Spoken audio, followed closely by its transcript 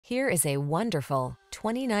Here is a wonderful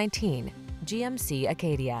 2019 GMC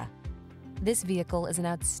Acadia. This vehicle is an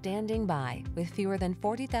outstanding buy with fewer than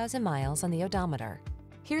 40,000 miles on the odometer.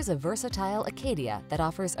 Here's a versatile Acadia that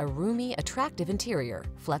offers a roomy, attractive interior,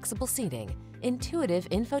 flexible seating, intuitive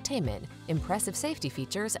infotainment, impressive safety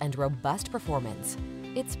features, and robust performance.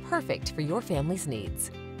 It's perfect for your family's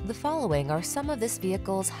needs. The following are some of this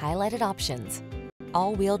vehicle's highlighted options: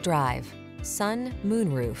 all-wheel drive, sun,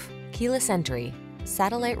 moonroof, keyless entry,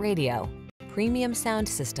 satellite radio, premium sound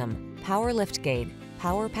system, power liftgate,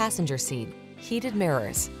 power passenger seat, heated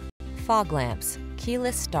mirrors, fog lamps,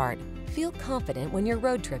 keyless start. Feel confident when you're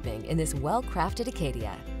road tripping in this well-crafted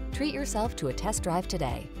Acadia. Treat yourself to a test drive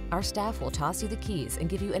today. Our staff will toss you the keys and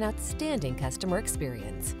give you an outstanding customer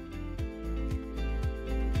experience.